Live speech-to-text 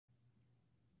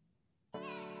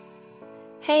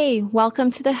Hey,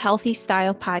 welcome to the Healthy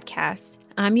Style Podcast.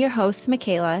 I'm your host,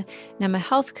 Michaela, and I'm a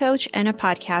health coach and a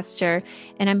podcaster,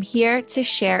 and I'm here to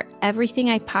share everything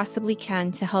I possibly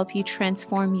can to help you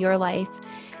transform your life.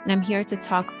 And I'm here to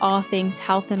talk all things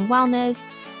health and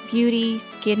wellness, beauty,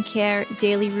 skincare,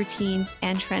 daily routines,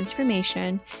 and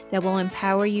transformation that will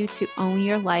empower you to own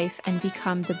your life and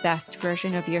become the best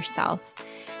version of yourself.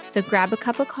 So grab a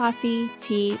cup of coffee,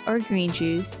 tea, or green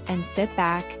juice and sit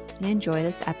back and enjoy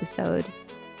this episode.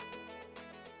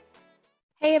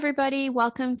 Hey, everybody,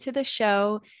 welcome to the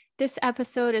show. This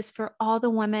episode is for all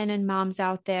the women and moms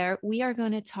out there. We are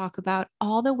going to talk about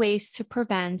all the ways to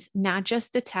prevent, not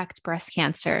just detect, breast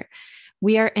cancer.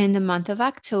 We are in the month of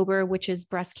October, which is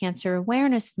Breast Cancer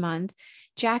Awareness Month.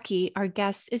 Jackie, our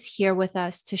guest, is here with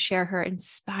us to share her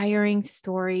inspiring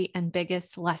story and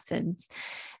biggest lessons.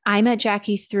 I met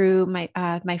Jackie through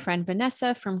my friend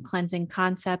Vanessa from Cleansing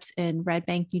Concepts in Red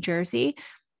Bank, New Jersey.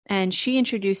 And she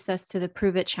introduced us to the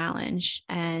Prove It Challenge.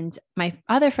 And my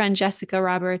other friend, Jessica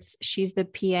Roberts, she's the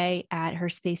PA at Her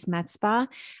Space Med Spa.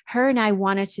 Her and I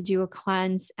wanted to do a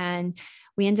cleanse, and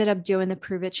we ended up doing the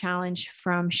Prove It Challenge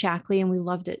from Shaklee, and we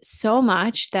loved it so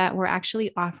much that we're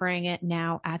actually offering it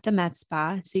now at the Med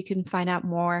Spa. So you can find out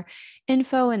more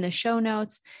info in the show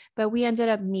notes. But we ended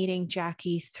up meeting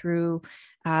Jackie through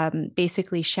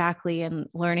basically Shaklee and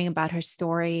learning about her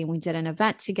story. And we did an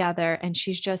event together, and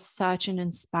she's just such an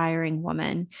inspiring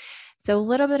woman. So a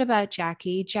little bit about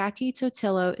Jackie. Jackie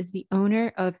Totillo is the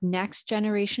owner of Next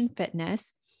Generation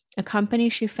Fitness, a company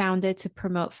she founded to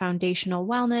promote foundational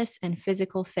wellness and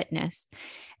physical fitness.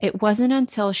 It wasn't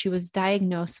until she was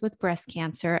diagnosed with breast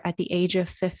cancer at the age of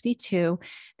 52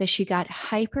 that she got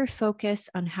hyper-focused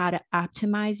on how to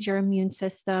optimize your immune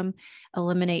system,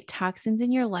 eliminate toxins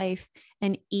in your life,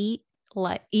 and eat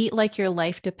like your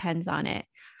life depends on it.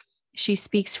 She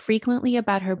speaks frequently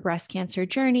about her breast cancer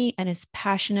journey and is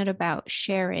passionate about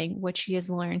sharing what she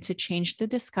has learned to change the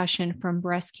discussion from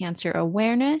breast cancer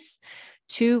awareness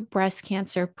to breast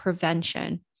cancer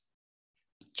prevention.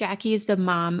 Jackie is the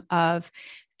mom of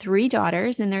 3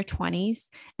 daughters in their 20s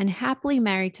and happily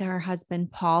married to her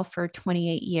husband, Paul, for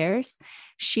 28 years.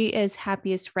 She is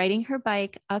happiest riding her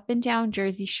bike up and down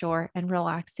Jersey Shore and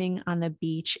relaxing on the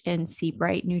beach in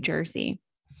Seabright, New Jersey.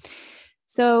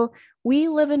 So we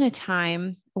live in a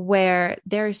time where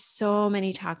there's so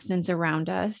many toxins around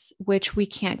us, which we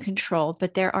can't control,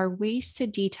 but there are ways to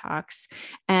detox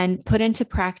and put into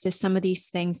practice some of these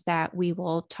things that we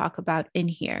will talk about in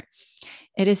here.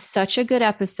 It is such a good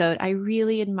episode. I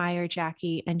really admire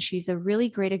Jackie, and she's a really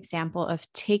great example of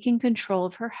taking control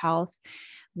of her health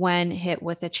when hit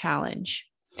with a challenge.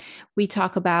 We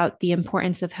talk about the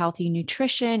importance of healthy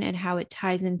nutrition and how it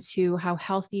ties into how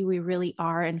healthy we really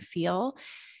are and feel.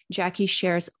 Jackie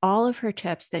shares all of her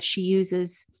tips that she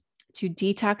uses to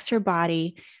detox her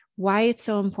body, why it's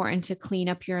so important to clean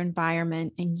up your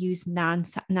environment and use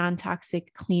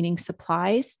non-toxic cleaning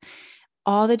supplies,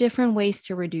 all the different ways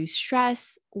to reduce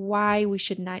stress, why we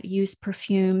should not use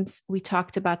perfumes. We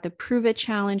talked about the Prove It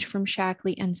Challenge from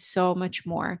Shaklee and so much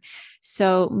more.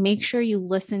 So make sure you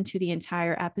listen to the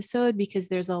entire episode because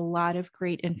there's a lot of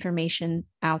great information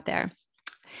out there.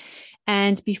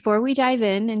 And before we dive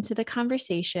into the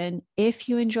conversation, if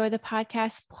you enjoy the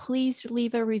podcast, please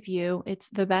leave a review. It's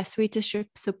the best way to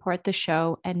support the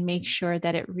show and make sure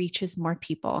that it reaches more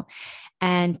people.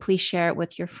 And please share it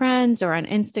with your friends or on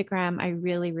Instagram. I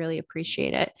really, really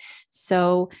appreciate it.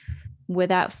 So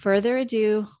without further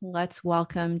ado, let's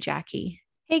welcome Jackie.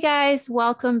 Hey guys,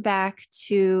 welcome back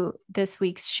to this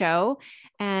week's show.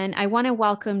 And I want to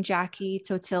welcome Jackie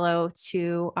Totillo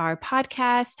to our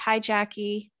podcast. Hi,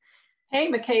 Jackie. Hey,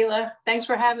 Michaela. Thanks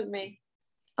for having me.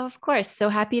 Of course. So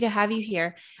happy to have you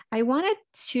here. I wanted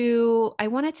to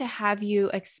have you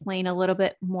explain a little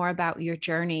bit more about your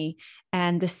journey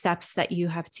and the steps that you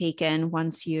have taken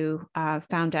once you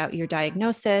found out your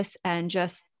diagnosis, and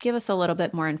just give us a little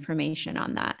bit more information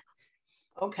on that.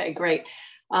 Okay, great.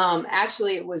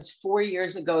 Actually, it was 4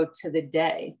 years ago to the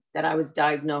day that I was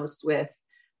diagnosed with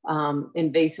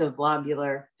invasive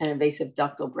lobular and invasive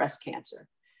ductal breast cancer.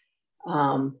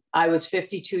 I was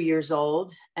 52 years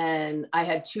old, and I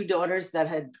had 2 daughters that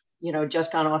had,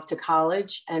 just gone off to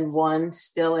college and one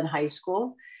still in high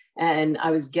school. And I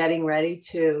was getting ready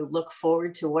to look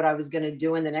forward to what I was going to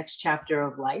do in the next chapter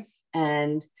of life.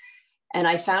 And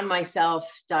I found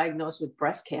myself diagnosed with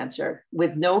breast cancer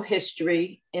with no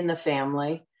history in the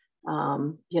family,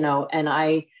 and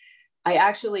I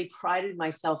actually prided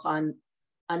myself on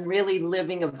really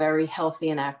living a very healthy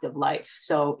and active life.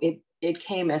 So it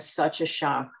came as such a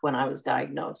shock when I was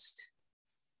diagnosed.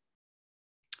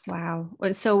 Wow.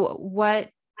 So what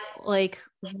Like,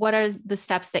 what are the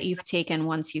steps that you've taken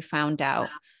once you found out?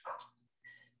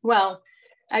 Well,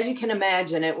 as you can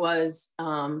imagine, it was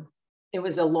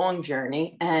a long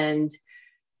journey. And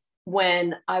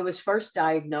when I was first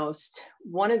diagnosed,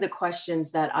 one of the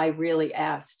questions that I really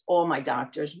asked all my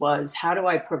doctors was, how do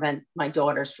I prevent my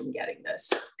daughters from getting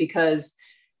this? Because,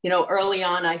 early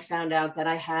on, I found out that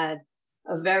I had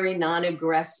a very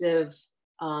non-aggressive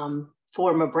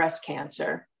form of breast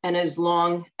cancer. And as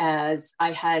long as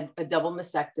I had a double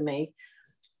mastectomy,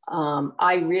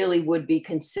 I really would be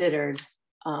considered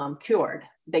cured.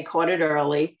 They caught it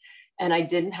early, and I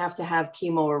didn't have to have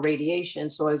chemo or radiation.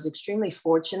 So I was extremely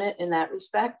fortunate in that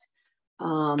respect.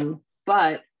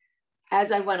 But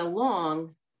as I went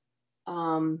along,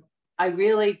 I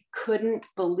really couldn't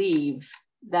believe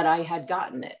that I had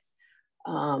gotten it.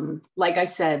 Like I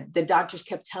said, the doctors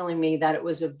kept telling me that it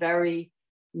was a very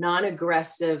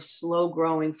non-aggressive,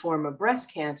 slow-growing form of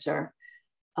breast cancer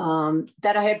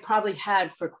that I had probably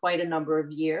had for quite a number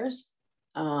of years.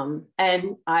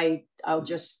 And I'll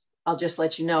just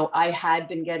let you know, I had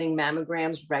been getting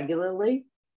mammograms regularly.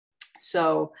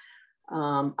 So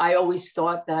I always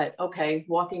thought that, okay,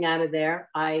 walking out of there,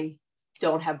 I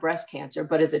don't have breast cancer.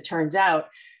 But as it turns out,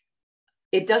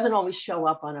 it doesn't always show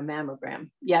up on a mammogram.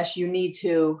 Yes, you need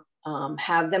to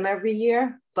have them every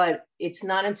year, but it's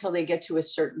not until they get to a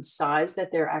certain size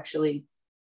that they're actually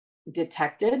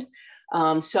detected.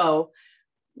 So,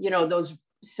 those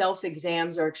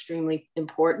self-exams are extremely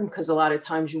important because a lot of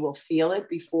times you will feel it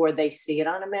before they see it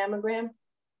on a mammogram.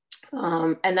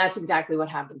 And that's exactly what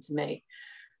happened to me.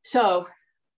 So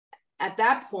at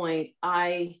that point,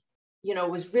 I,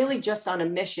 was really just on a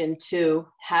mission to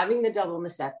having the double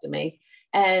mastectomy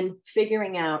and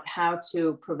figuring out how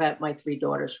to prevent my 3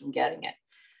 daughters from getting it.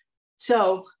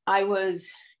 So I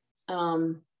was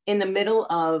in the middle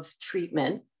of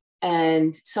treatment,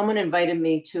 and someone invited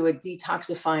me to a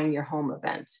detoxifying your home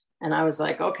event. And I was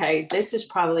like, okay, this is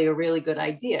probably a really good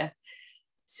idea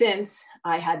since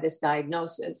I had this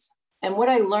diagnosis. And what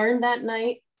I learned that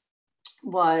night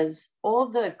was all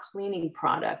the cleaning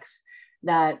products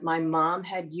that my mom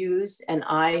had used and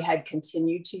I had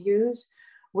continued to use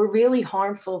were really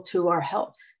harmful to our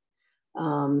health.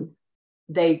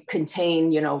 They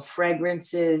contain,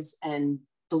 fragrances and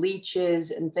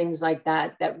bleaches and things like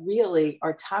that really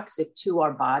are toxic to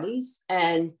our bodies,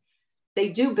 and they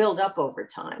do build up over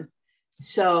time.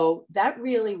 So that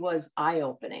really was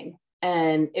eye-opening.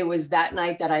 And it was that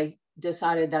night that I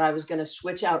decided that I was going to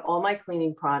switch out all my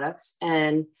cleaning products,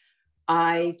 and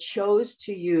I chose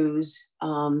to use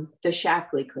the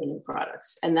Shaklee cleaning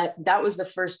products. And that was the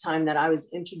first time that I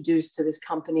was introduced to this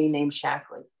company named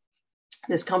Shaklee.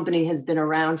 This company has been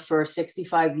around for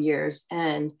 65 years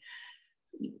and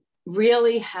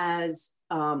really has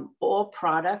all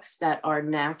products that are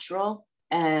natural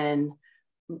and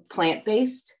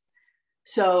plant-based.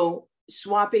 So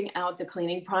swapping out the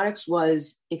cleaning products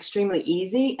was extremely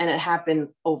easy, and it happened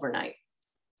overnight.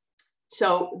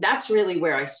 So that's really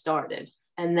where I started.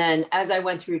 And then as I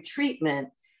went through treatment,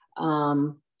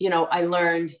 I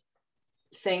learned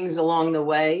things along the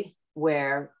way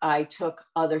where I took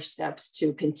other steps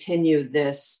to continue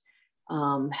this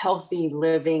healthy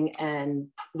living and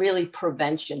really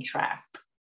prevention track.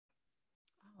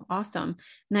 Awesome.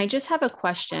 And I just have a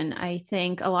question. I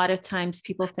think a lot of times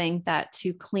people think that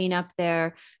to clean up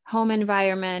their home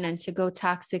environment and to go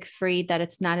toxic free, that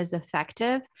it's not as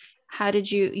effective. How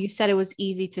did you said it was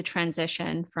easy to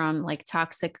transition from like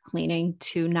toxic cleaning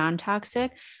to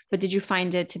non-toxic, but did you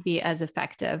find it to be as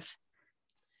effective?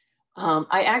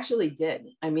 I actually did.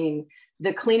 I mean,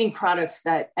 the cleaning products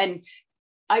and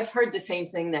I've heard the same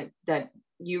thing that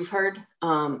you've heard.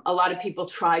 A lot of people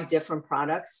try different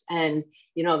products, and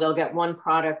they'll get one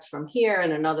product from here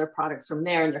and another product from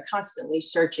there, and they're constantly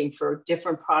searching for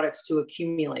different products to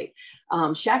accumulate.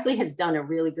 Shaklee has done a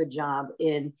really good job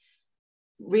in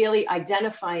really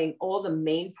identifying all the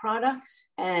main products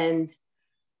and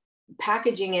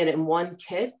packaging it in one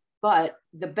kit. But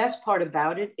the best part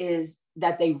about it is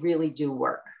that they really do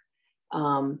work.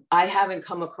 I haven't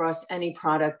come across any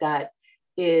product that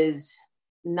is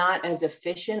not as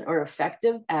efficient or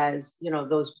effective as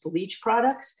those bleach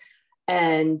products.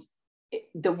 And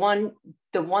the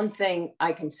one thing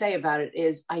I can say about it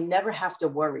is I never have to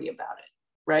worry about it,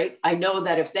 right? I know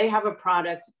that if they have a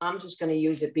product, I'm just going to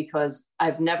use it because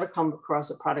I've never come across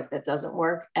a product that doesn't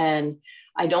work. And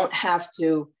I don't have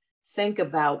to think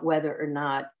about whether or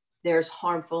not there's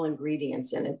harmful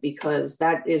ingredients in it, because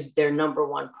that is their number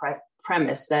one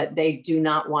premise, that they do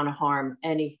not want to harm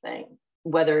anything,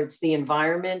 whether it's the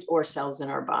environment or cells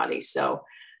in our body. So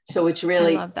it's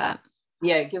really, I love that.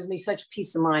 Yeah, it gives me such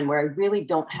peace of mind where I really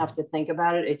don't have to think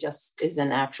about it. It just is a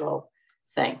natural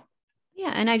thing.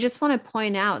 Yeah. And I just want to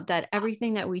point out that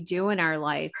everything that we do in our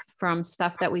life, from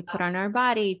stuff that we put on our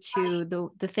body to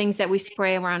the things that we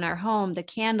spray around our home, the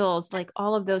candles, like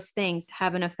all of those things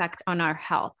have an effect on our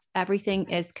health. Everything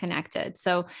is connected.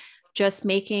 So just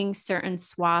making certain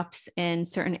swaps in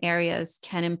certain areas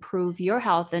can improve your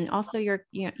health and also your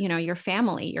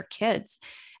family, your kids,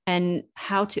 and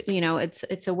how to,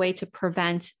 it's a way to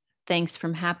prevent things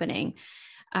from happening.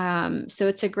 So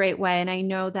it's a great way. And I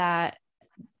know that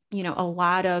a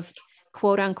lot of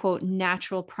quote unquote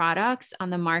natural products on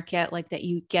the market, like that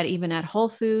you get even at Whole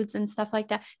Foods and stuff like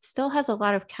that, still has a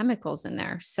lot of chemicals in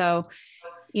there. So,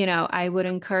 I would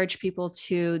encourage people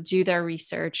to do their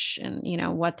research and,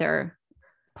 what they're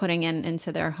putting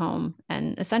into their home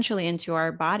and essentially into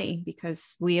our body,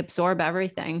 because we absorb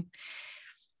everything.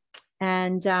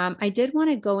 And I did want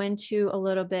to go into a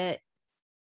little bit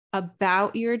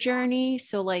about your journey.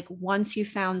 So like once you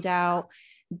found out,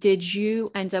 did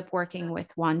you end up working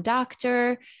with one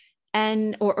doctor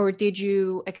or did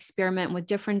you experiment with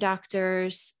different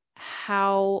doctors?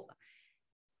 How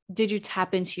did you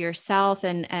tap into yourself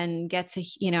and get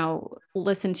to,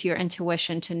 listen to your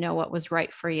intuition to know what was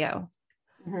right for you?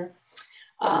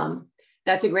 Mm-hmm.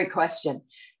 That's a great question.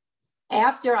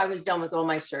 After I was done with all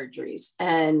my surgeries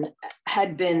and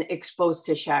had been exposed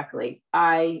to Shaklee,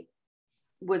 I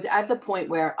was at the point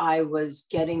where I was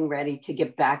getting ready to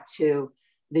get back to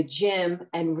the gym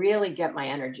and really get my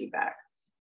energy back.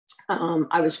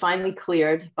 I was finally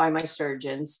cleared by my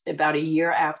surgeons about a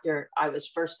year after I was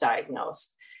first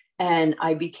diagnosed. And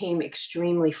I became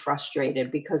extremely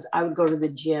frustrated because I would go to the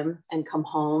gym and come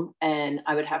home and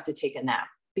I would have to take a nap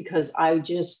because I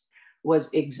just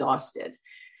was exhausted.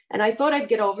 And I thought I'd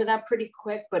get over that pretty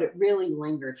quick, but it really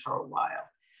lingered for a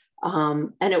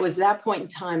while. And it was that point in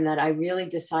time that I really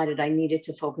decided I needed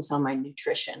to focus on my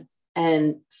nutrition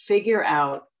and figure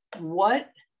out what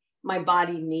my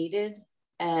body needed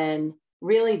and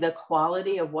really the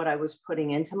quality of what I was putting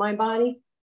into my body.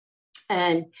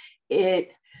 And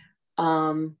it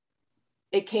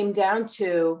came down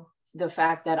to the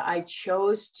fact that I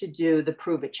chose to do the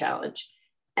Prove It Challenge.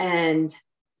 And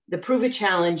the Prove It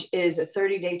Challenge is a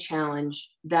 30-day challenge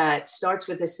that starts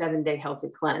with a 7-day healthy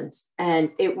cleanse.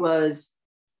 And it was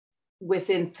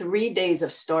within 3 days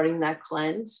of starting that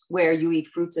cleanse, where you eat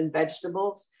fruits and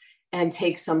vegetables and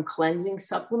take some cleansing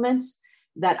supplements,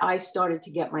 that I started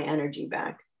to get my energy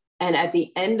back. And at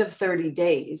the end of 30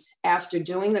 days, after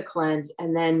doing the cleanse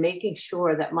and then making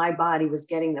sure that my body was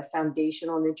getting the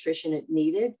foundational nutrition it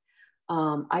needed,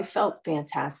 I felt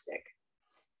fantastic.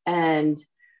 And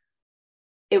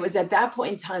it was at that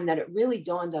point in time that it really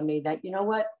dawned on me that, you know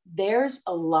what, there's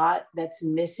a lot that's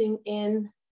missing in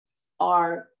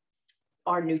our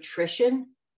nutrition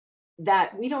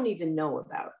that we don't even know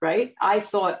about, right? I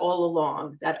thought all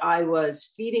along that I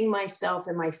was feeding myself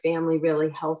and my family really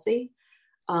healthy.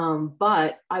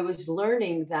 But I was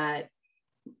learning that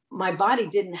my body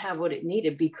didn't have what it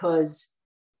needed because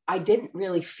I didn't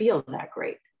really feel that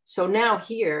great. So now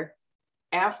here,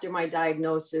 after my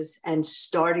diagnosis and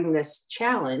starting this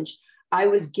challenge, I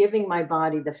was giving my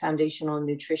body the foundational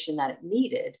nutrition that it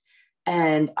needed.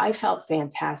 And I felt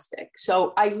fantastic.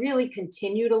 So I really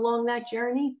continued along that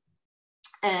journey.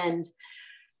 And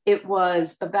it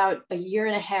was about a year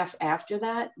and a half after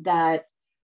that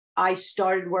I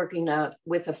started working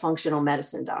with a functional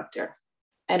medicine doctor.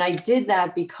 And I did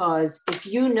that because if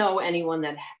you know anyone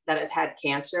that has had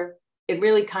cancer, it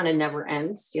really kind of never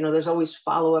ends. There's always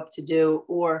follow-up to do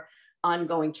or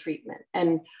ongoing treatment.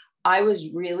 And I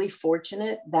was really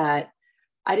fortunate that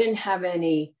I didn't have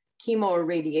any chemo or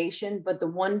radiation, but the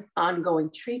one ongoing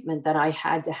treatment that I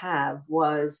had to have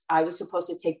was I was supposed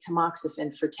to take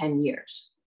tamoxifen for 10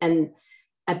 years. And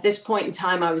at this point in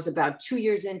time, I was about 2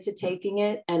 years into taking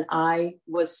it, and I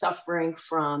was suffering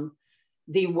from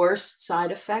the worst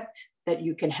side effect that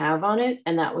you can have on it,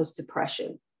 and that was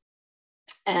depression.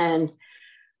 And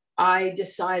I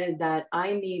decided that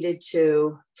I needed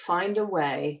to find a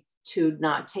way to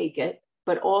not take it,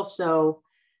 but also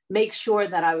make sure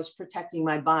that I was protecting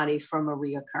my body from a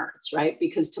reoccurrence, right?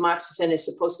 Because tamoxifen is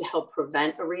supposed to help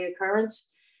prevent a reoccurrence.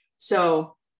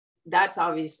 So that's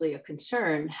obviously a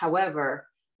concern. However,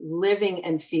 living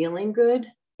and feeling good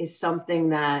is something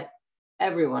that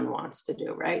everyone wants to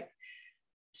do, right?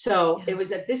 So It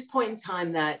was at this point in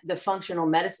time that the functional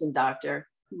medicine doctor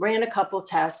ran a couple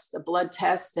tests, a blood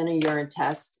test and a urine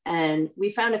test, and we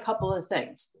found a couple of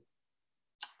things.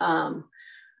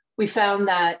 We found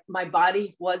that my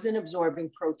body wasn't absorbing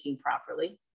protein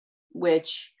properly,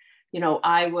 which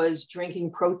I was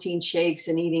drinking protein shakes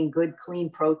and eating good, clean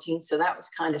protein. So that was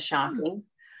kind of shocking.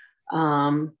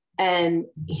 And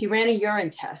he ran a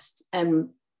urine test, and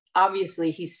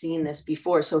obviously he's seen this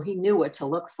before, so he knew what to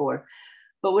look for.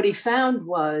 But what he found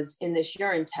was in this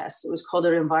urine test, it was called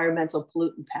an environmental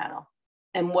pollutant panel.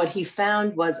 And what he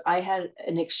found was I had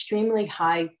an extremely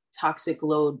high toxic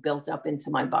load built up into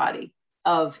my body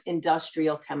of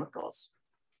industrial chemicals.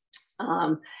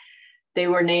 They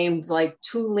were named like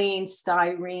toluene,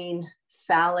 styrene,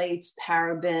 phthalates,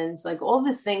 parabens, like all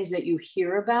the things that you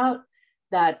hear about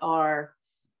that are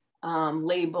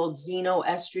labeled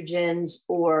xenoestrogens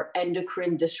or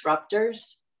endocrine disruptors.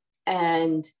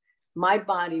 And my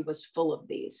body was full of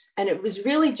these. And it was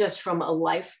really just from a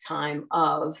lifetime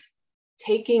of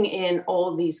taking in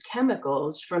all these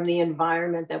chemicals from the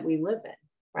environment that we live in,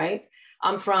 right?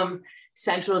 I'm from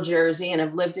Central Jersey, and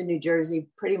I've lived in New Jersey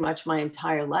pretty much my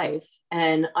entire life.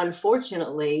 And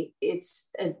unfortunately,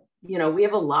 we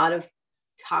have a lot of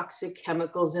toxic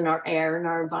chemicals in our air and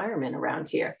our environment around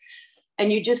here,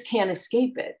 and you just can't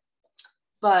escape it.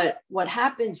 But what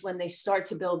happens when they start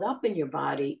to build up in your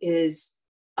body is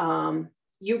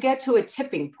you get to a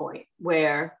tipping point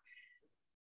where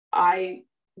I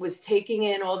was taking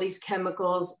in all these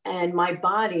chemicals, and my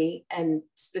body, and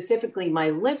specifically my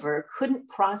liver, couldn't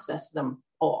process them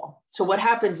all. So what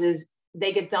happens is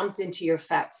they get dumped into your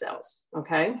fat cells,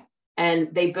 okay?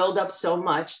 And they build up so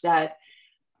much that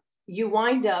you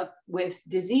wind up with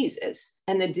diseases.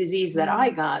 And the disease that I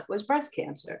got was breast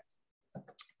cancer.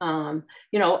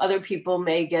 Other people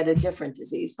may get a different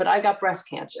disease, but I got breast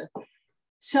cancer.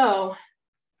 So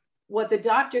what the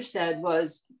doctor said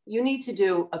was, you need to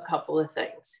do a couple of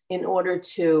things in order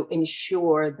to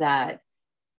ensure that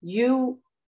you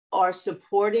are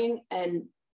supporting and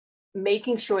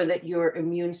making sure that your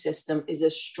immune system is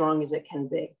as strong as it can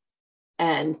be.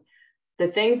 And the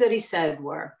things that he said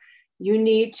were, you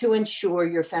need to ensure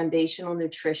your foundational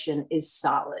nutrition is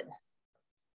solid.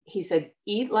 He said,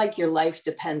 eat like your life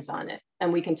depends on it.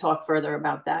 And we can talk further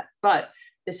about that. But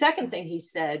the second thing he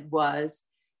said was,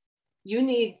 you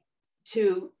need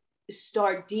to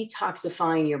start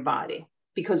detoxifying your body,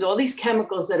 because all these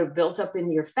chemicals that are built up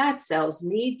in your fat cells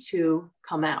need to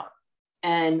come out.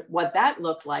 And what that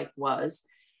looked like was,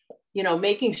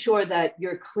 making sure that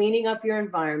you're cleaning up your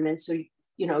environment. So,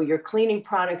 your cleaning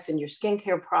products and your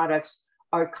skincare products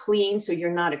are clean, so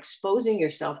you're not exposing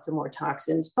yourself to more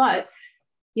toxins. But,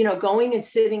 going and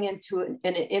sitting into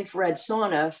an infrared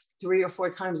sauna 3 or 4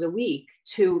 times a week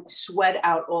to sweat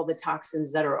out all the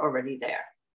toxins that are already there.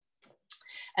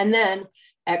 And then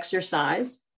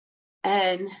exercise,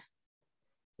 and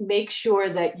make sure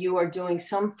that you are doing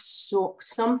some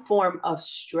form of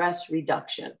stress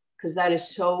reduction, because that is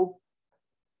so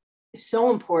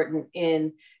important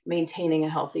in maintaining a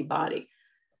healthy body.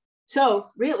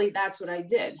 So really, that's what I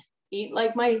did. Eat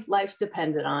like my life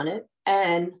depended on it.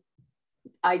 And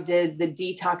I did the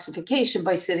detoxification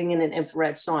by sitting in an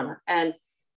infrared sauna. And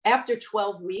after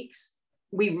 12 weeks,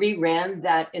 we reran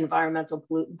that environmental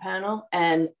pollutant panel,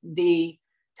 and the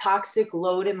toxic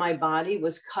load in my body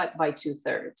was cut by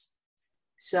 2/3.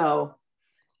 So,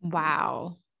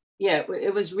 wow. Yeah,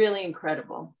 it was really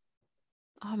incredible.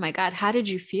 Oh my God. How did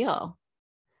you feel?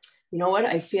 You know what?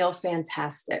 I feel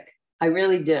fantastic. I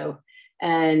really do.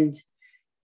 And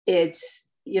it's,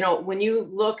 when you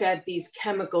look at these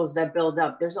chemicals that build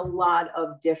up, there's a lot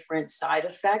of different side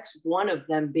effects, one of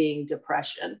them being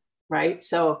depression, right?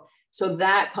 So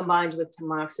that combined with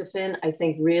tamoxifen, I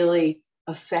think really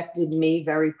affected me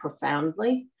very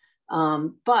profoundly.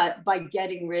 But by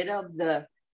getting rid of the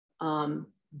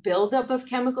buildup of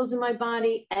chemicals in my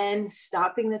body and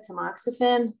stopping the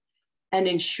tamoxifen and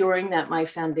ensuring that my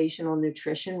foundational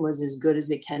nutrition was as good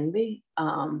as it can be,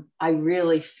 I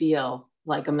really feel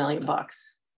like $1 million.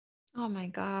 Oh my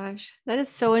gosh. That is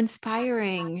so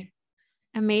inspiring.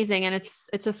 Amazing. And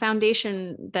it's a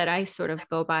foundation that I sort of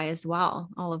go by as well.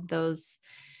 All of those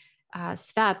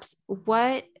steps.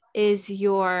 What is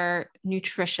your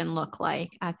nutrition look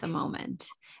like at the moment?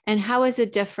 And how is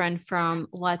it different from,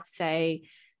 let's say,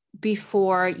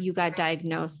 before you got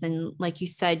diagnosed? And like you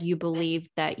said, you believed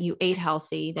that you ate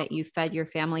healthy, that you fed your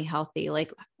family healthy.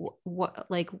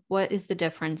 What is the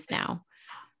difference now?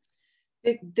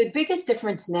 The biggest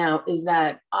difference now is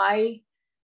that I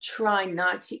try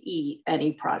not to eat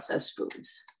any processed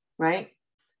foods, right?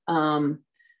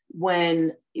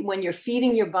 When you're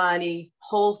feeding your body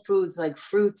whole foods like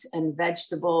fruits and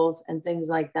vegetables and things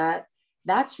like that,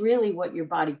 that's really what your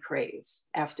body craves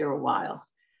after a while.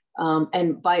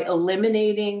 And by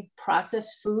eliminating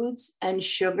processed foods and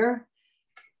sugar,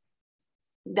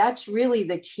 that's really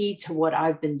the key to what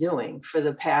I've been doing for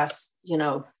the past,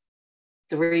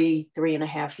 three and a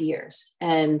half years.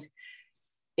 And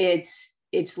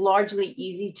it's largely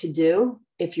easy to do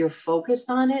if you're focused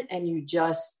on it and you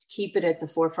just keep it at the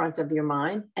forefront of your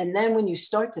mind. And then when you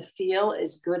start to feel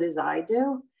as good as I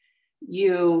do,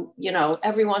 you know,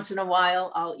 every once in a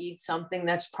while, I'll eat something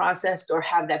that's processed or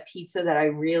have that pizza that I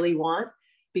really want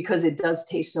because it does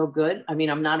taste so good. I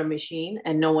mean, I'm not a machine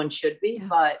and no one should be, Yeah.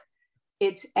 but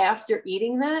it's after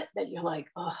eating that you're like,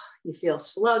 oh, you feel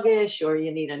sluggish or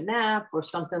you need a nap or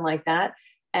something like that.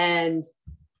 And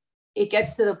it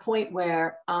gets to the point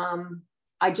where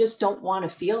I just don't want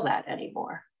to feel that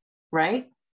anymore.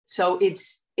 Right. So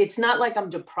it's not like I'm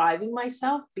depriving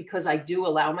myself because I do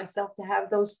allow myself to have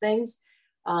those things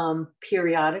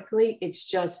periodically. It's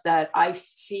just that I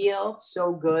feel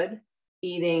so good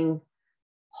eating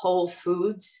whole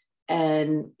foods,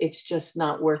 and it's just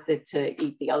not worth it to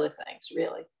eat the other things,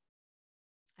 really.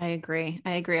 I agree.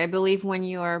 I believe when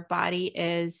your body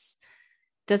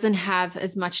doesn't have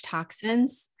as much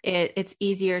toxins, it's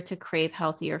easier to crave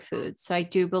healthier foods. So I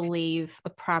do believe a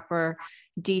proper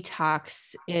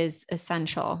detox is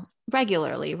essential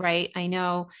regularly, right? I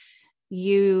know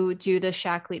you do the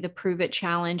Shaklee, the Prove It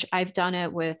Challenge. I've done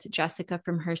it with Jessica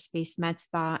from Her Space Med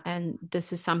Spa. And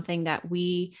this is something that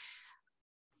we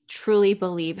truly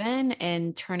believe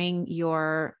in turning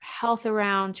your health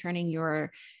around, turning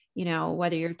your, you know,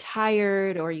 whether you're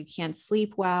tired or you can't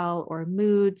sleep well or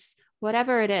moods,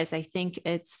 whatever it is. I think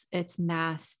it's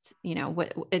masked, you know,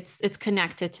 it's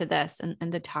connected to this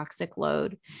and the toxic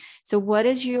load. So what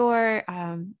is your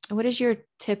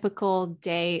typical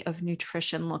day of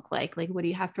nutrition look like? Like, what do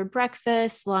you have for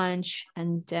breakfast, lunch,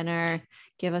 and dinner?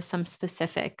 Give us some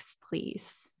specifics,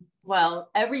 please. Well,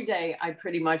 every day I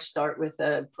pretty much start with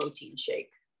a protein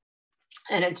shake,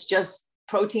 and it's just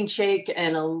protein shake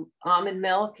and almond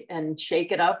milk and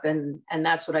shake it up. And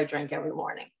that's what I drink every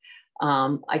morning.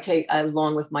 I take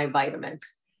along with my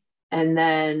vitamins. And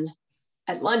then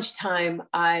at lunchtime,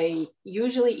 I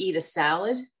usually eat a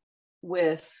salad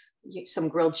with some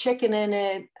grilled chicken in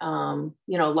it.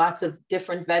 You know, lots of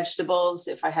different vegetables.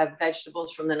 If I have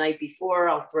vegetables from the night before,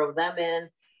 I'll throw them in.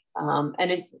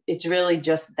 And it's really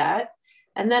just that.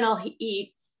 And then I'll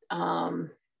eat,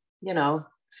 you know,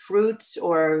 fruits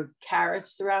or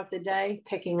carrots throughout the day,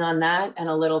 picking on that, and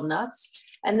a little nuts.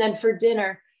 And then for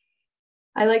dinner,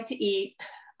 I like to eat,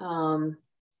 you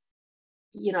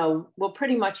know, we'll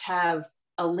pretty much have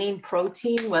a lean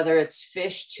protein, whether it's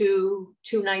fish two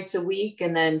nights a week,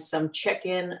 and then some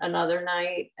chicken another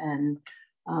night. And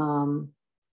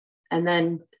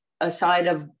then a side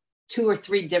of 2 or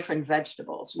 3 different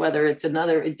vegetables, whether it's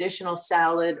another additional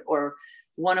salad, or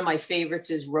one of my favorites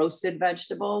is roasted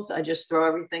vegetables. I just throw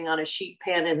everything on a sheet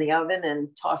pan in the oven and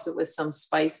toss it with some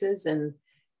spices. And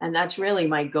that's really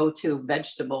my go-to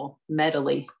vegetable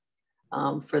medley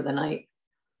for the night.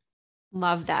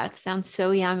 Love that. Sounds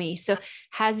so yummy. So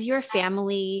has your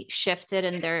family shifted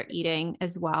in their eating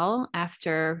as well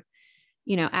after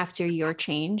your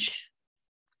change?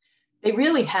 They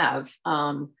really have.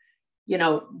 You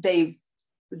know,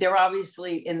 they're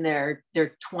obviously in their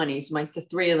 20s. The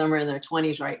 3 of them are in their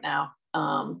 20s right now,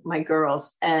 my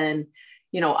girls. And,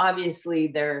 you know, obviously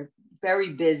they're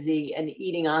very busy and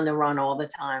eating on the run all the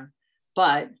time,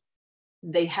 but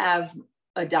they have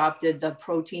adopted the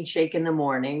protein shake in the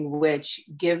morning, which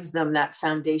gives them that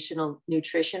foundational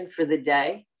nutrition for the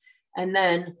day. And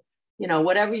then, you know,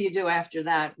 whatever you do after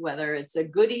that, whether it's a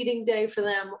good eating day for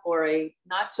them or a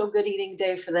not so good eating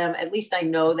day for them, at least I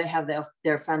know they have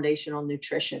their foundational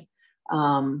nutrition.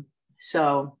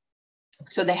 So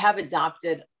they have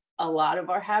adopted a lot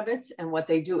of our habits, and what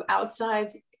they do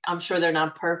outside, I'm sure they're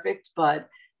not perfect, but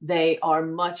they are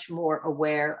much more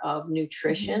aware of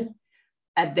nutrition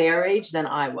at their age than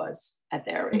I was at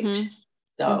their age.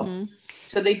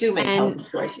 So they do make healthy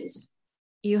choices.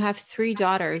 You have 3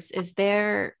 daughters.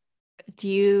 Do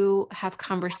you have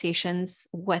conversations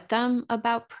with them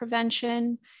about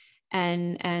prevention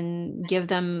and give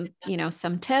them, you know,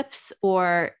 some tips,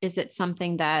 or is it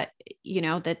something that, you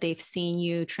know, that they've seen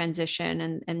you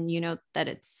transition and, you know, that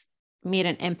it's made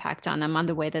an impact on them on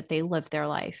the way that they live their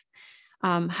life?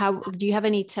 How do you have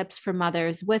any tips for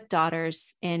mothers with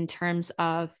daughters in terms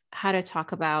of how to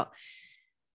talk about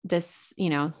this, you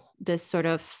know, this sort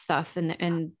of stuff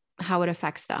and how it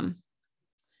affects them?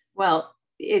 Well,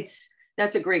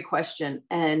 that's a great question.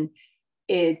 And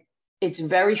it's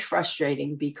very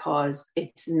frustrating because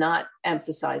it's not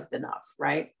emphasized enough,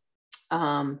 right?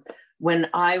 When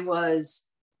I was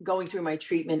going through my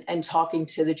treatment and talking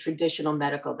to the traditional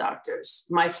medical doctors,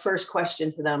 my first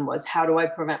question to them was, how do I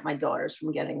prevent my daughters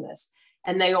from getting this?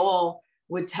 And they all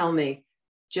would tell me,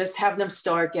 just have them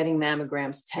start getting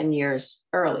mammograms 10 years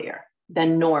earlier.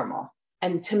 than normal.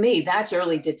 And to me, that's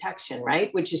early detection,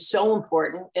 right? Which is so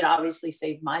important. It obviously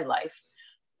saved my life.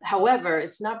 However,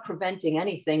 it's not preventing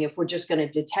anything if we're just going to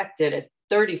detect it at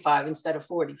 35 instead of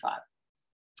 45.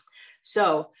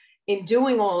 So in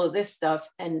doing all of this stuff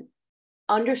and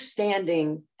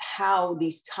understanding how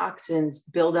these toxins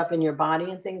build up in your body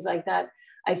and things like that,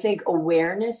 I think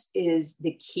awareness is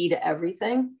the key to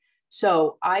everything.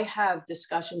 So I have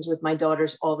discussions with my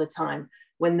daughters all the time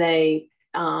when they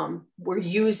were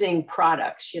using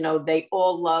products. You know, they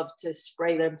all love to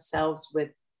spray themselves with,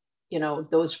 you know,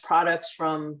 those products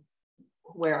from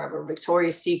wherever,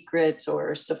 Victoria's Secrets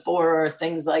or Sephora or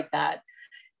things like that.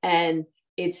 And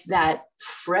it's that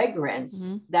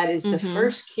fragrance that is the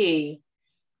first key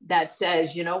that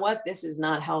says, you know what, this is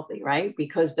not healthy, right?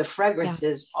 Because the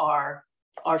fragrances are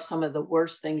some of the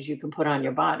worst things you can put on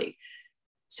your body.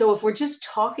 So if we're just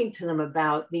talking to them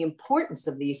about the importance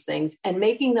of these things and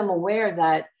making them aware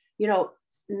that, you know,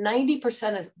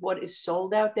 90% of what is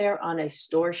sold out there on a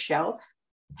store shelf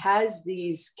has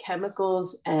these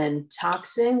chemicals and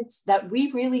toxins that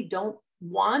we really don't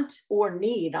want or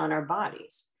need on our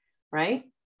bodies, right?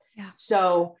 Yeah.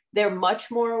 So they're much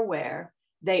more aware.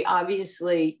 They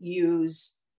obviously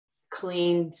use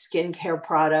clean skincare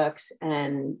products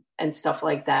and stuff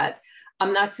like that.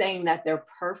 I'm not saying that they're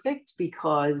perfect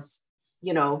because,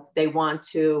 you know, they want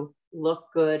to look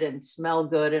good and smell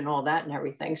good and all that and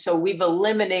everything. So we've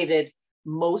eliminated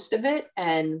most of it,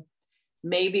 and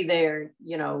maybe they're,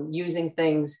 you know, using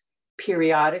things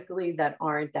periodically that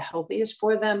aren't the healthiest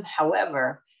for them.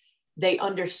 However, they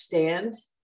understand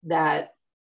that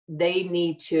they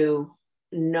need to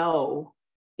know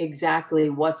exactly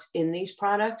what's in these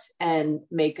products and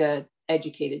make a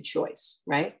educated choice,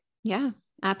 right? Yeah,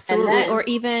 absolutely. Or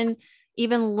even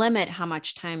limit how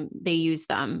much time they use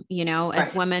them. You know,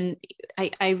 as women,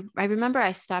 I remember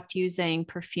I stopped using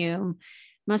perfume,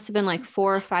 must have been like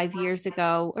 4 or 5 years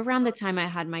ago, around the time I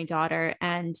had my daughter.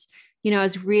 And, you know, I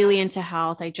was really into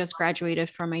health. I just graduated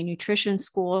from my nutrition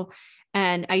school.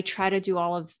 And I try to do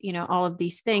all of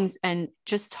these things. And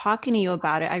just talking to you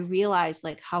about it, I realized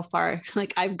like how far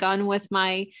like I've gone with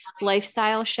my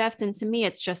lifestyle shift. And to me,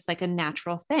 it's just like a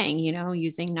natural thing, you know,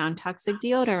 using non-toxic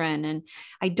deodorant. And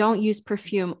I don't use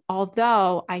perfume,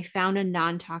 although I found a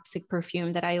non-toxic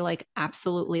perfume that I like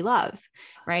absolutely love,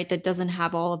 right? That doesn't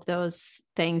have all of those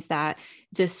things that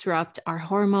disrupt our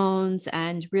hormones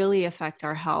and really affect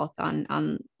our health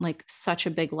on like such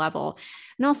a big level.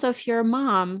 And also, if you're a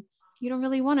mom, you don't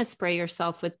really want to spray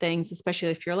yourself with things, especially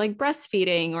if you're like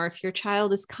breastfeeding or if your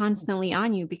child is constantly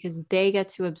on you, because they get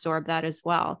to absorb that as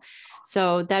well.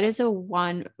 So that is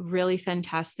one really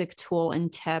fantastic tool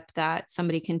and tip that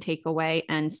somebody can take away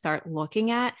and start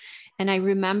looking at. And I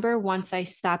remember once I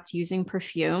stopped using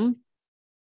perfume,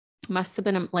 must have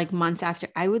been like months after,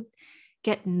 I would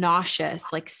get nauseous,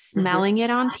 like smelling it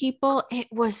on people. It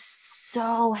was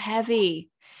so heavy.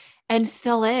 And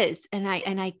still is. And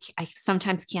I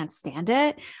sometimes can't stand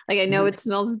it. Like, I know it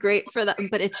smells great for them,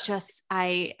 but it's just,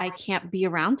 I can't be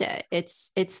around it.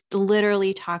 It's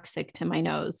literally toxic to my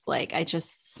nose. Like, I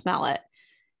just smell it.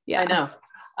 Yeah. I know.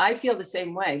 I feel the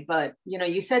same way, but you know,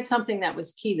 you said something that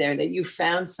was key there, that you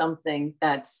found something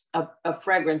that's a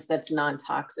fragrance that's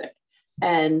non-toxic.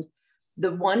 And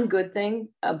the one good thing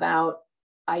about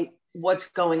what's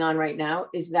going on right now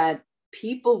is that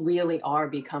people really are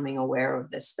becoming aware of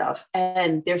this stuff.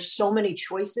 And there's so many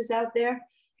choices out there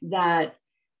that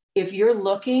if you're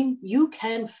looking, you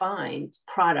can find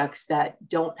products that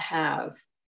don't have,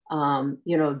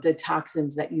 you know, the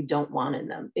toxins that you don't want in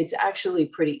them. It's actually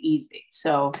pretty easy.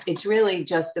 So it's really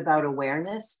just about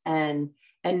awareness and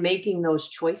making those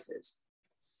choices.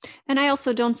 And I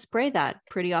also don't spray that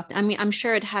pretty often. I mean, I'm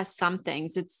sure it has some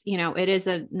things. It's, you know, it is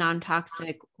a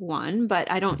non-toxic one,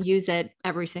 but I don't use it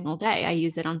every single day. I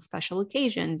use it on special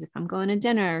occasions if I'm going to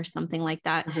dinner or something like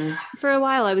that. For a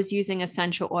while, I was using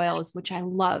essential oils, which I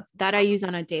love, that I use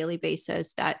on a daily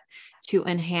basis, that to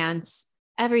enhance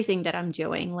everything that I'm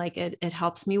doing. Like it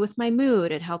helps me with my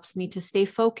mood. It helps me to stay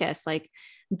focused. Like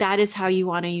that is how you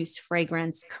want to use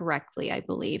fragrance correctly, I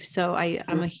believe. So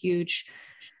I'm a huge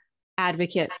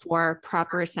advocate for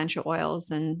proper essential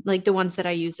oils, and like the ones that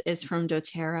I use is from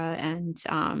doTERRA,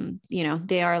 and you know,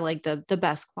 they are like the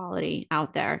best quality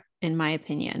out there in my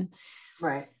opinion.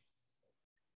 Right.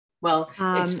 Well,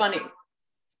 it's funny.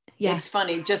 Yeah. It's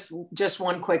funny. Just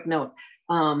one quick note.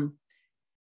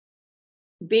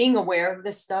 Being aware of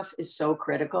this stuff is so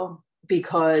critical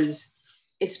because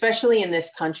especially in this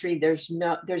country, there's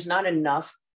not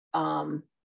enough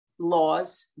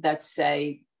laws that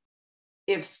say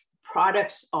if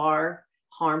products are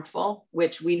harmful,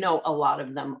 which we know a lot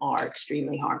of them are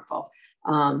extremely harmful,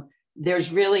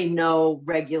 there's really no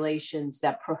regulations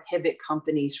that prohibit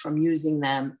companies from using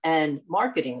them and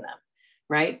marketing them,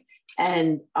 right?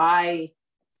 And my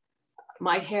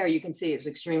hair, you can see, is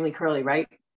extremely curly right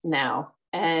now.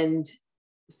 And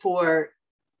for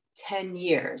 10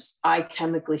 years, I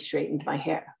chemically straightened my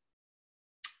hair.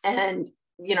 And,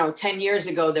 10 years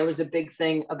ago, there was a big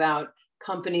thing about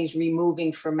companies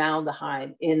removing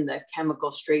formaldehyde in the chemical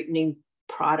straightening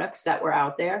products that were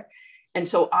out there. And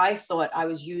so I thought I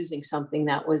was using something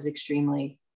that was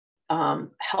extremely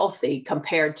healthy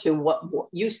compared to what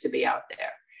used to be out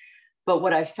there. But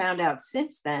what I found out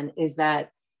since then is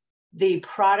that the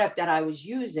product that I was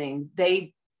using,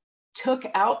 they took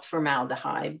out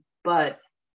formaldehyde, but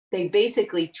they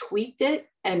basically tweaked it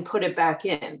and put it back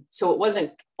in. So it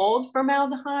wasn't called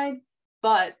formaldehyde,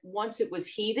 but once it was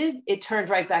heated, it turned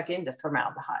right back into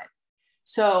formaldehyde.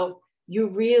 So you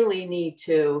really need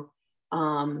to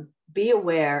be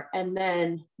aware and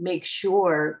then make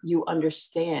sure you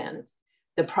understand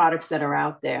the products that are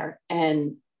out there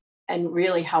and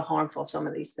really how harmful some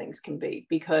of these things can be.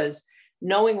 Because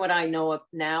knowing what I know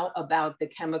now about the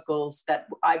chemicals that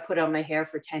I put on my hair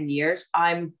for 10 years,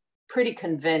 I'm pretty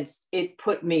convinced it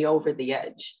put me over the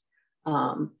edge.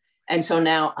 And so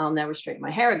now I'll never straighten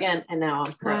my hair again. And now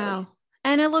I'm curly. Wow.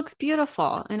 And it looks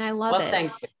beautiful. And I love it.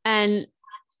 Thank you. And,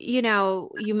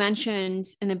 you mentioned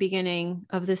in the beginning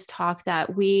of this talk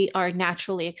that we are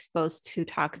naturally exposed to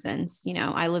toxins.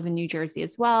 I live in New Jersey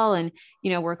as well. And,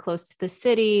 we're close to the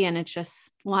city and it's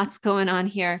just lots going on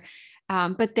here.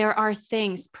 But there are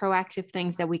proactive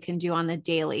things that we can do on the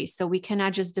daily. So we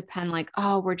cannot just depend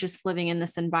we're just living in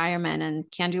this environment and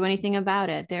can't do anything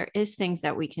about it. There is things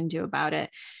that we can do about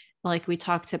it. Like we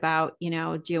talked about,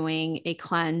 doing a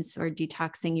cleanse or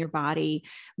detoxing your body,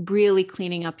 really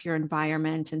cleaning up your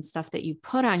environment and stuff that you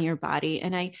put on your body.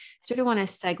 And I sort of want to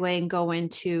segue and go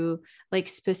into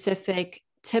specific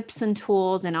tips and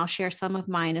tools, and I'll share some of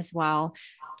mine as well,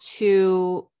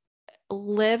 to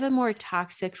live a more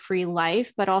toxic-free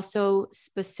life, but also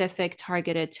specific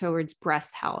targeted towards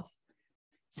breast health,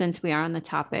 since we are on the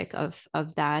topic of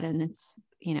that. And it's,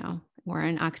 we're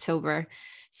in October.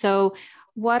 So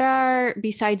what are,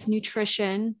 besides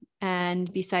nutrition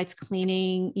and besides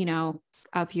cleaning,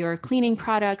 up your cleaning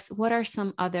products, what are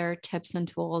some other tips and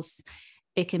tools?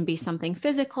 It can be something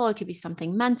physical, it could be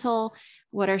something mental.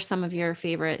 What are some of your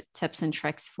favorite tips and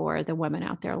tricks for the women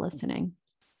out there listening?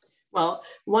 Well,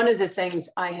 one of the things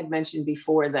I had mentioned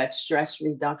before, that stress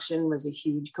reduction was a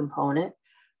huge component.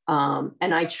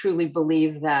 And I truly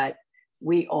believe that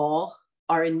we all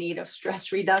are in need of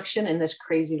stress reduction in this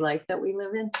crazy life that we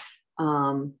live in.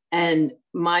 And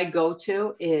my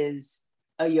go-to is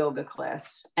a yoga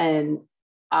class. And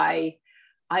I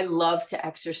love to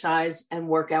exercise and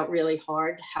work out really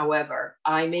hard. However,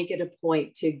 I make it a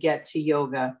point to get to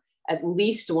yoga at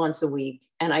least once a week.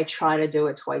 And I try to do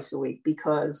it twice a week,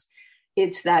 because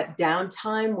it's that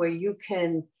downtime where you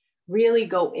can really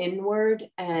go inward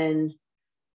and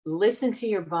listen to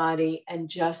your body and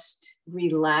just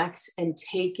relax and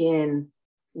take in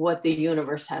what the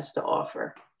universe has to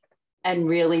offer and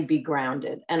really be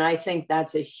grounded. And I think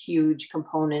that's a huge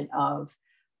component of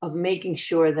making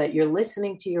sure that you're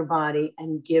listening to your body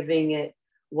and giving it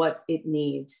what it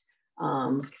needs,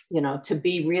 to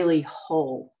be really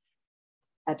whole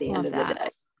at the end of the day.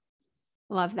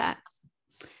 Love that.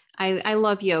 I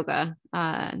love yoga.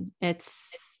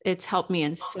 It's helped me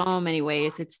in so many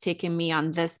ways. It's taken me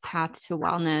on this path to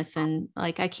wellness, and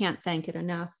I can't thank it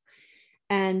enough.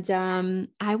 And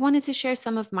I wanted to share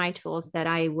some of my tools that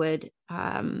I would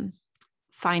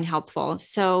find helpful.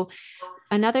 So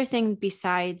another thing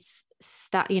besides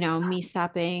me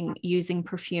stopping using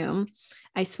perfume,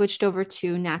 I switched over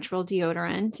to natural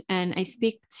deodorant. And I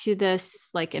speak to this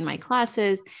in my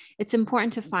classes. It's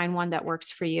important to find one that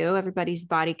works for you. Everybody's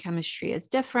body chemistry is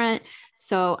different.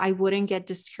 So I wouldn't get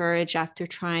discouraged after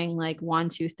trying 1,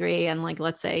 2, 3. And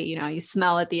let's say, you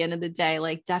smell at the end of the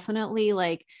day, definitely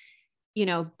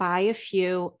buy a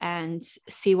few and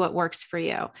see what works for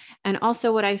you. And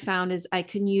also what I found is I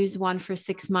can use one for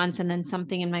 6 months and then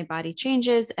something in my body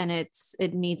changes and it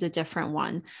needs a different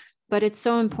one. But it's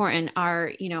so important.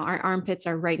 Our armpits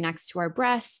are right next to our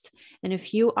breast. And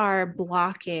if you are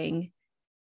blocking,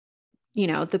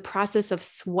 the process of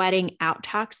sweating out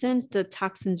toxins, the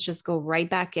toxins just go right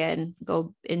back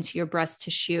go into your breast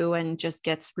tissue and just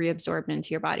gets reabsorbed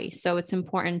into your body. So it's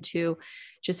important to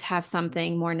just have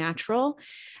something more natural.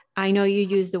 I know you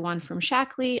use the one from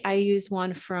Shaklee. I use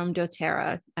one from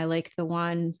doTERRA. I like the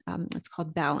one, it's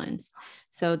called Balance.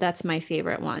 So that's my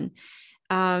favorite one.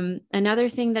 Another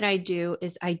thing that I do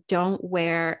is I don't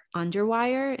wear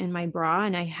underwire in my bra,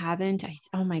 and I haven't.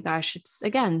 Oh my gosh,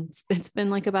 it's been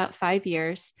like about 5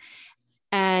 years,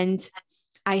 and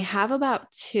I have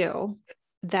about two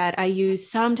that I use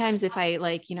sometimes if I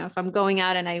like, if I'm going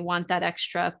out and I want that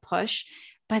extra push.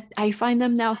 But I find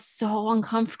them now so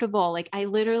uncomfortable. Like I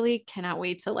literally cannot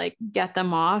wait to like get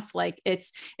them off. Like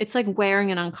it's like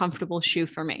wearing an uncomfortable shoe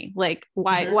for me. Like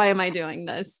why am I doing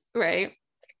this? Right.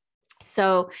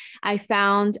 So I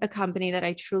found a company that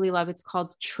I truly love. It's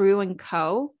called True and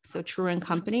Co. So True and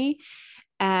Company.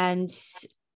 And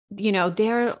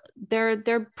they're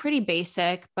pretty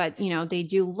basic, but they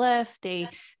do lift,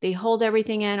 they hold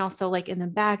everything in. Also, like in the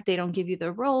back, they don't give you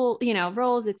the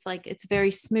rolls. It's like it's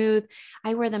very smooth.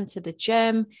 I wear them to the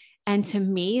gym. And to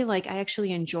me, like I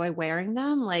actually enjoy wearing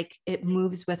them. Like it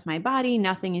moves with my body,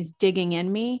 nothing is digging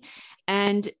in me.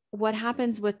 And what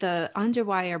happens with the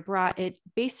underwire bra, it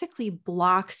basically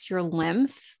blocks your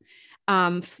lymph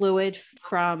fluid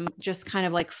from just kind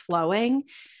of like flowing.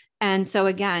 And so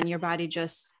again, your body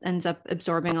just ends up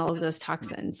absorbing all of those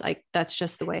toxins. Like that's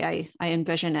just the way I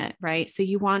envision it, right? So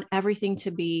you want everything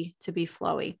to be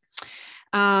flowy.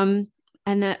 And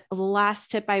the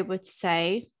last tip I would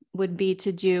say would be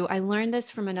to do, I learned this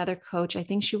from another coach. I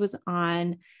think she was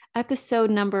on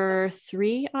episode number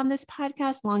 3 on this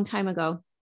podcast a long time ago.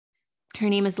 Her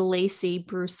name is Lacey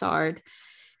Broussard.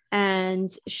 And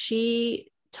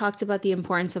she talked about the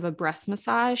importance of a breast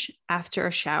massage after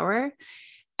a shower.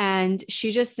 And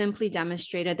she just simply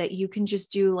demonstrated that you can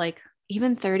just do like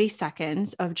even 30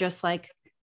 seconds of just like,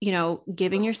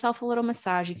 giving yourself a little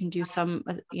massage. You can do some,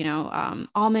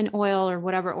 almond oil or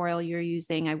whatever oil you're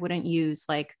using. I wouldn't use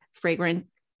like fragrant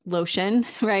lotion,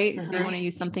 right? So you want to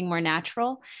use something more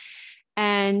natural.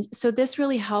 And so this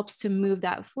really helps to move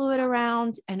that fluid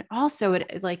around. And also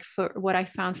it like for what I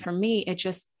found for me, it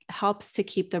just helps to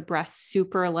keep the breast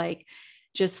super like,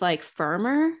 just like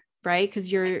firmer, right?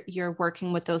 Because you're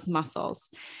working with those muscles.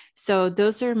 So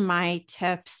those are my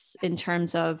tips in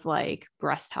terms of like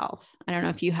breast health. I don't know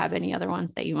if you have any other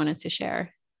ones that you wanted to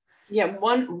share. Yeah,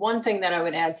 one thing that I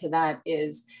would add to that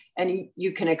is, and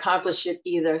you can accomplish it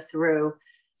either through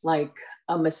like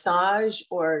a massage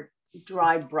or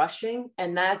dry brushing,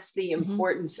 and that's the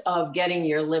importance of getting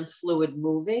your lymph fluid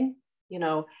moving.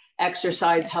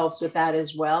 Exercise helps with that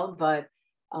as well, but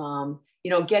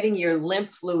getting your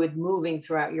lymph fluid moving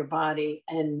throughout your body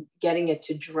and getting it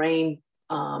to drain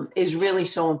is really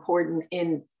so important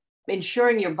in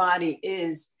ensuring your body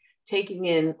is taking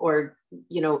in or,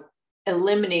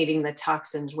 eliminating the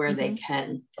toxins where they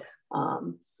can.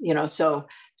 So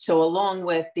along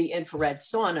with the infrared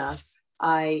sauna,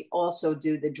 I also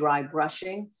do the dry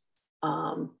brushing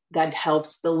that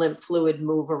helps the lymph fluid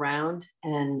move around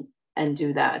and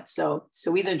do that. So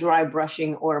either dry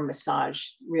brushing or massage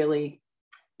really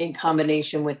in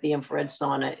combination with the infrared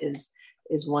sauna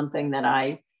is one thing that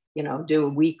I, do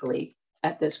weekly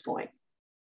at this point.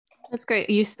 That's great.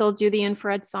 You still do the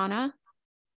infrared sauna?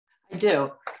 I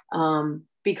do.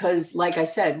 Because like I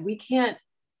said, we can't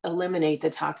eliminate the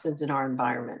toxins in our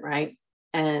environment, right?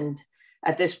 And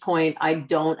at this point, I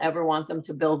don't ever want them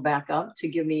to build back up to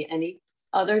give me any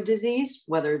other disease,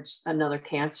 whether it's another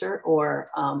cancer or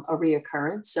a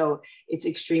reoccurrence. So it's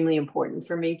extremely important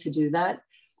for me to do that.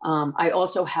 I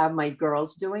also have my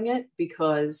girls doing it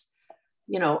because,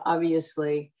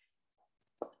 obviously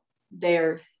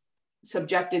they're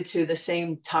subjected to the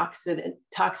same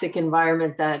toxic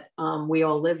environment that we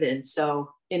all live in. So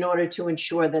in order to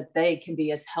ensure that they can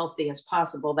be as healthy as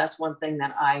possible, that's one thing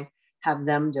that I have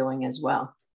them doing as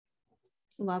well.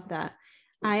 Love that.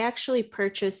 I actually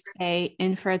purchased a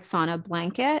infrared sauna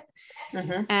blanket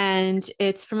and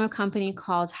it's from a company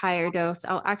called Higher Dose.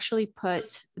 I'll actually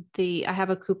put I have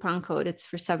a coupon code. It's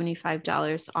for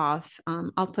 $75 off.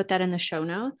 I'll put that in the show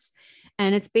notes.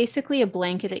 And it's basically a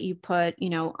blanket that you put,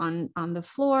 on the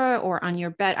floor or on your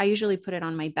bed. I usually put it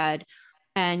on my bed,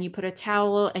 and you put a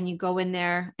towel and you go in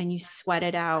there and you sweat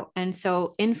it out. And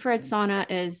so infrared sauna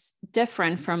is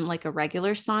different from like a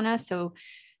regular sauna. So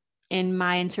in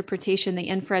my interpretation, the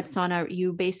infrared sauna,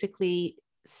 you basically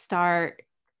start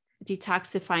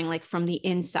detoxifying like from the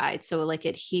inside. So like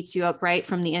it heats you up right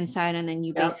from the inside, and then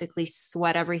you basically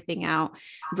sweat everything out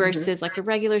versus like a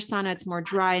regular sauna, it's more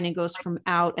dry and it goes from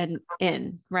out and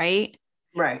in, right?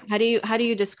 Right. How do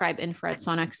you describe infrared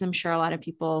sauna? Because I'm sure a lot of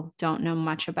people don't know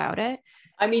much about it.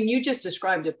 I mean, you just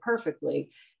described it perfectly.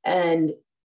 And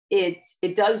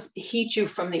it does heat you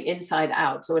from the inside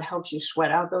out. So it helps you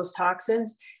sweat out those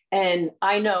toxins. And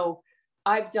I know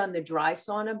I've done the dry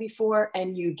sauna before,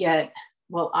 and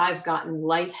I've gotten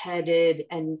lightheaded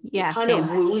and kind of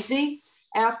woozy.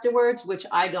 afterwards, which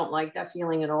I don't like that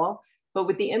feeling at all. But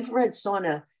with the infrared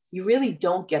sauna, you really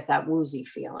don't get that woozy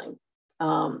feeling.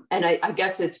 And I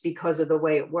guess it's because of the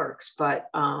way it works, but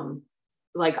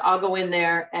like I'll go in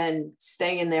there and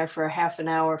stay in there for a half an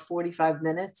hour, 45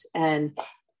 minutes. And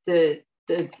the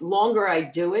longer I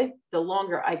do it, the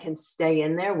longer I can stay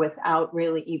in there without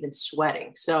really even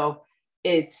sweating. So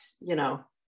it's, you know,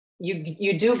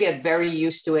 you do get very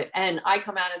used to it. And I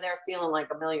come out of there feeling like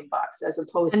 $1 million as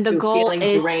opposed to feeling drained. And the goal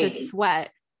is to sweat.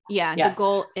 Yeah. Yes. The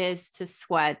goal is to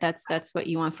sweat. That's what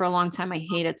you want. For a long time, I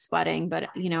hated sweating,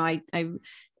 but you know, I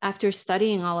after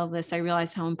studying all of this, I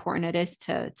realized how important it is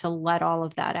to let all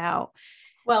of that out.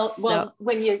 Well,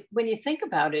 when you think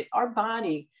about it, our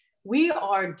body, we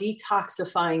are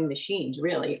detoxifying machines,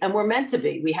 really, and we're meant to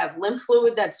be. We have lymph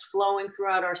fluid that's flowing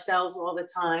throughout our cells all the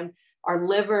time. Our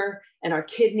liver and our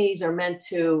kidneys are meant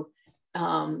to,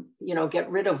 you know, get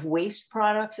rid of waste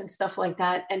products and stuff like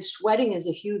that. And sweating is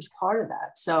a huge part of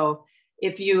that. So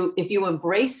if you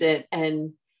embrace it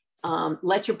and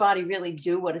let your body really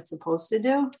do what it's supposed to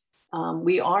do,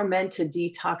 we are meant to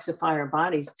detoxify our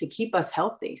bodies to keep us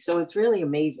healthy. So it's really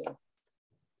amazing.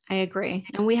 I agree.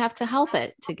 And we have to help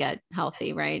it to get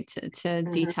healthy, right? To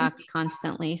detox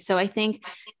constantly. So I think,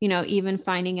 you know, even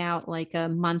finding out like a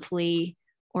monthly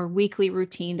or weekly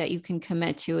routine that you can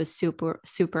commit to is super,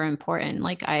 super important.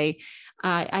 Like I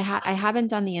haven't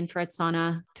done the infrared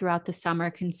sauna throughout the summer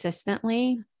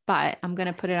consistently, but I'm going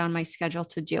to put it on my schedule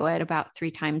to do it about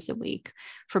 3 times a week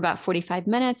for about 45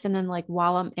 minutes. And then like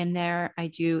while I'm in there, I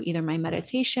do either my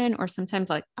meditation or sometimes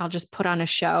like I'll just put on a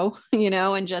show, you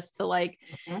know, and just to like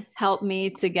help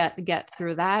me to get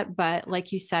through that. But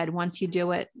like you said, once you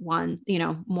do it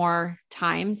more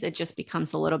times, it just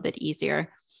becomes a little bit easier.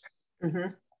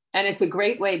 Mm-hmm. And it's a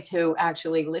great way to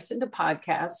actually listen to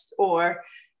podcasts or,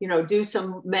 you know, do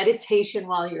some meditation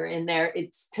while you're in there.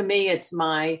 To me, it's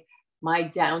my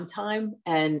downtime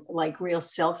and like real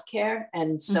self-care.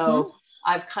 And so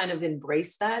I've kind of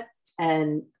embraced that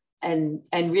and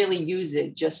really use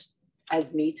it just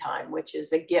as me time, which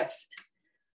is a gift.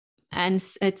 And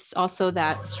it's also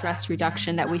that stress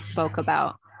reduction that we spoke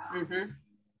about. Mm-hmm.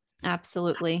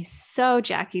 Absolutely. So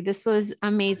Jackie, this was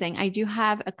amazing. I do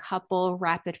have a couple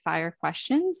rapid fire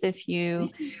questions if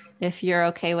you're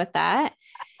okay with that.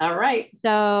 All right.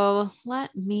 So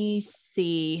let me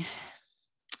see.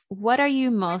 What are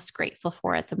you most grateful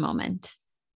for at the moment?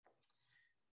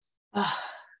 I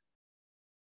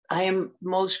am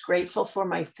most grateful for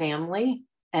my family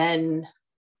and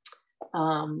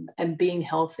being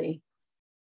healthy.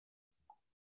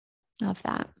 Love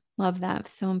that. Love that.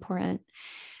 So important.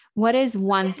 What is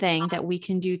one thing that we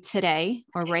can do today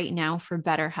or right now for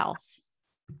better health?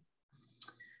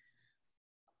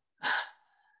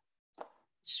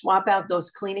 Swap out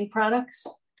those cleaning products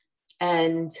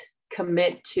and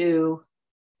commit to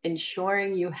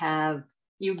ensuring you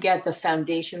get the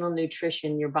foundational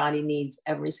nutrition your body needs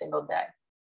every single day.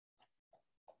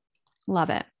 Love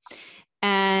it.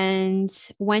 And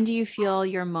when do you feel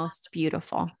you're most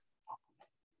beautiful?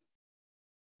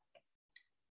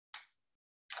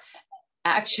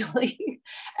 Actually,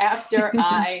 after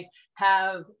I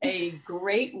have a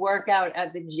great workout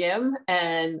at the gym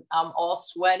and I'm all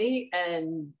sweaty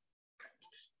and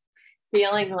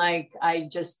feeling like I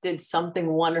just did something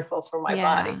wonderful for my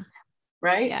body.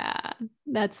 Right? Yeah,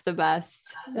 that's the best.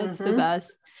 That's the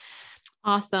best.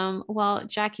 Awesome. Well,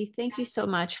 Jackie, thank you so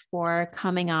much for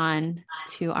coming on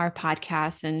to our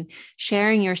podcast and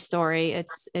sharing your story.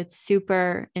 It's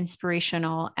super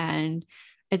inspirational and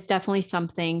it's definitely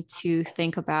something to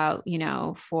think about, you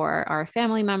know, for our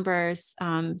family members.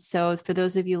 So for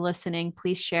those of you listening,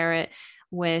 please share it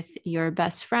with your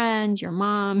best friend, your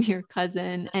mom, your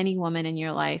cousin, any woman in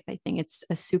your life. I think it's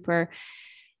a super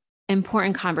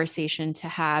important conversation to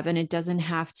have. And it doesn't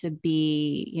have to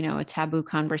be, you know, a taboo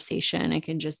conversation. It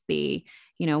can just be,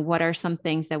 you know, what are some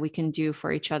things that we can do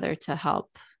for each other to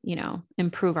help, you know,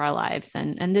 improve our lives.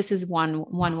 And this is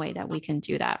one way that we can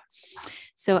do that.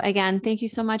 So again, thank you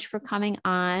so much for coming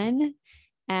on.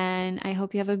 And I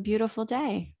hope you have a beautiful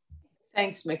day.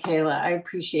 Thanks, Michaela. I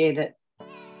appreciate it.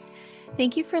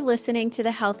 Thank you for listening to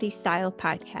the Healthy Style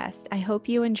Podcast. I hope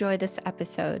you enjoy this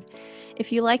episode.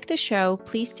 If you like the show,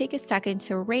 please take a second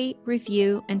to rate,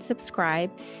 review, and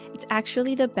subscribe. It's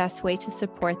actually the best way to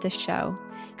support the show.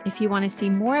 If you want to see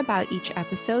more about each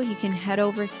episode, you can head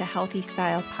over to Healthy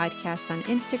Style Podcast on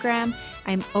Instagram.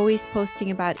 I'm always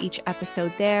posting about each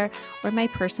episode there, or my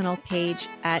personal page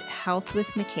at Health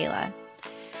with Michaela.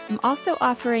 I'm also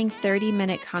offering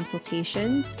 30-minute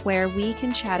consultations where we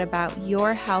can chat about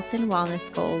your health and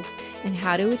wellness goals and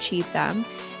how to achieve them.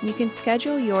 You can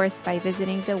schedule yours by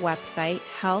visiting the website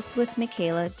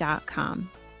healthwithmichaela.com.